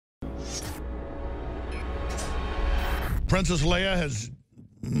Princess Leia has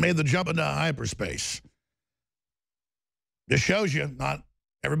made the jump into hyperspace. This shows you not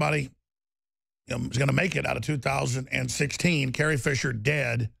everybody is going to make it out of 2016. Carrie Fisher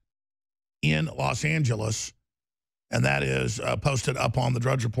dead in Los Angeles, and that is posted up on the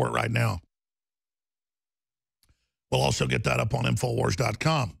Drudge Report right now. We'll also get that up on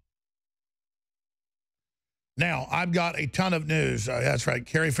Infowars.com. Now, I've got a ton of news. That's right,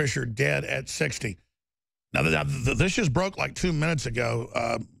 Carrie Fisher dead at 60. Now, this just broke like 2 minutes ago.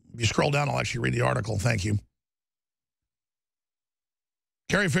 If you scroll down, I'll actually read the article. Thank you.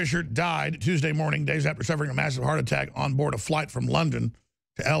 Carrie Fisher died Tuesday morning, days after suffering a massive heart attack on board a flight from London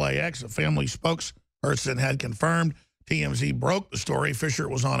to LAX. A family spokesperson had confirmed. TMZ broke the story. Fisher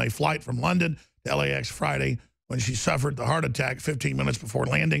was on a flight from London to LAX Friday when she suffered the heart attack 15 minutes before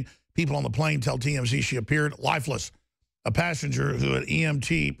landing. People on the plane tell TMZ she appeared lifeless. A passenger who at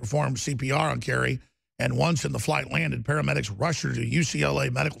EMT performed CPR on Carrie, and once in the flight landed, paramedics rushed her to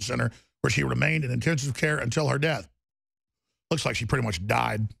UCLA Medical Center, where she remained in intensive care until her death. Looks like she pretty much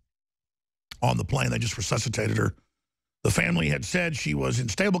died on the plane. They just resuscitated her. The family had said she was in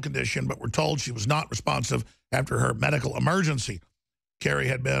stable condition, but were told she was not responsive after her medical emergency. Carrie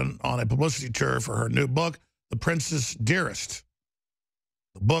had been on a publicity tour for her new book, The Princess Dearest.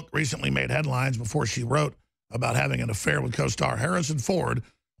 The book recently made headlines before she wrote about having an affair with co-star Harrison Ford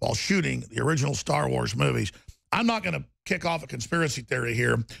while shooting the original Star Wars movies. I'm not going to kick off a conspiracy theory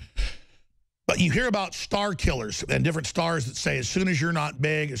here, but you hear about star killers and different stars that say as soon as you're not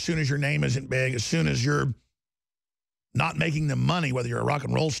big, as soon as your name isn't big, as soon as you're not making them money, whether you're a rock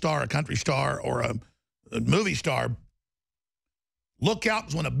and roll star, a country star, or a movie star, look out,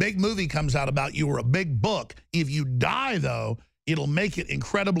 because when a big movie comes out about you or a big book, if you die, though, it'll make it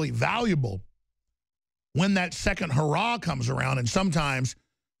incredibly valuable when that second hurrah comes around. And sometimes,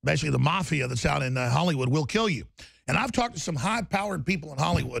 basically, the mafia that's out in Hollywood will kill you. And I've talked to some high-powered people in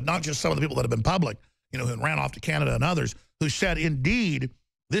Hollywood, not just some of the people that have been public, who ran off to Canada and others, who said, indeed,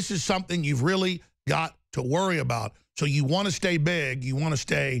 this is something you've really got to worry about. So you want to stay big, you want to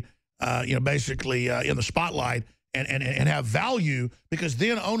stay, basically in the spotlight and have value, because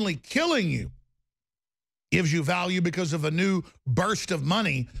then only killing you gives you value because of a new burst of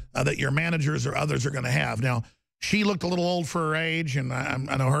money that your managers or others are going to have. Now, she looked a little old for her age, and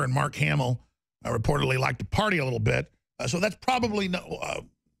I know her and Mark Hamill reportedly like to party a little bit. So that's probably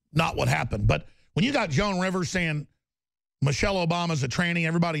not what happened. But when you got Joan Rivers saying Michelle Obama's a tranny,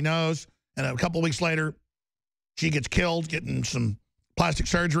 everybody knows, and a couple of weeks later, she gets killed getting some plastic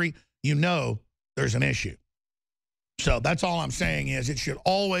surgery, there's an issue. So that's all I'm saying is it should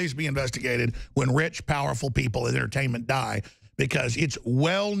always be investigated when rich, powerful people in entertainment die, because it's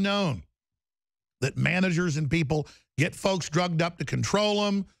well known that managers and people get folks drugged up to control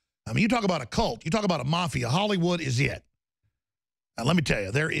them. I mean, you talk about a cult, you talk about a mafia, Hollywood is it. And let me tell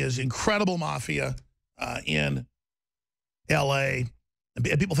you, there is incredible mafia in L.A.,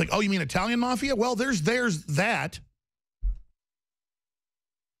 and people think, oh, you mean Italian mafia? Well, there's that.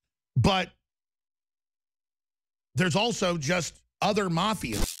 But there's also just other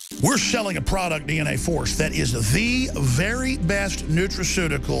mafia. We're selling a product, DNA Force, that is the very best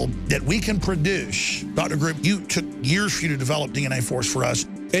nutraceutical that we can produce. Dr. Group, you took years for you to develop DNA Force for us.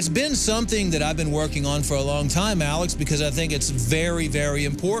 It's been something that I've been working on for a long time, Alex, because I think it's very, very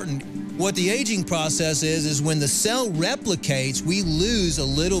important. What the aging process is when the cell replicates, we lose a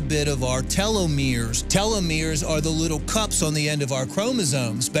little bit of our telomeres. Telomeres are the little cups on the end of our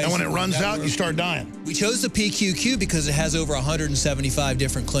chromosomes. And when it runs out, you start dying. We chose the PQQ because it has over 175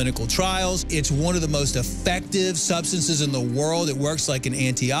 different clinical trials. It's one of the most effective substances in the world. It works like an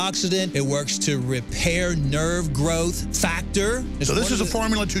antioxidant. It works to repair nerve growth factor. So this is a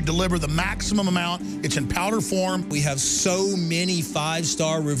formula to deliver the maximum amount. It's in powder form. We have so many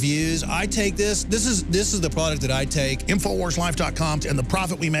 5-star reviews. I take this. This is the product that I take. InfoWarsLife.com, and the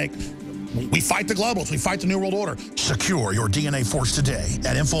profit we make, we fight the globals. We fight the New World Order. Secure your DNA Force today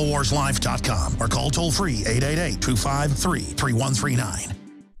at InfoWarsLife.com or call toll-free 888-253-3139.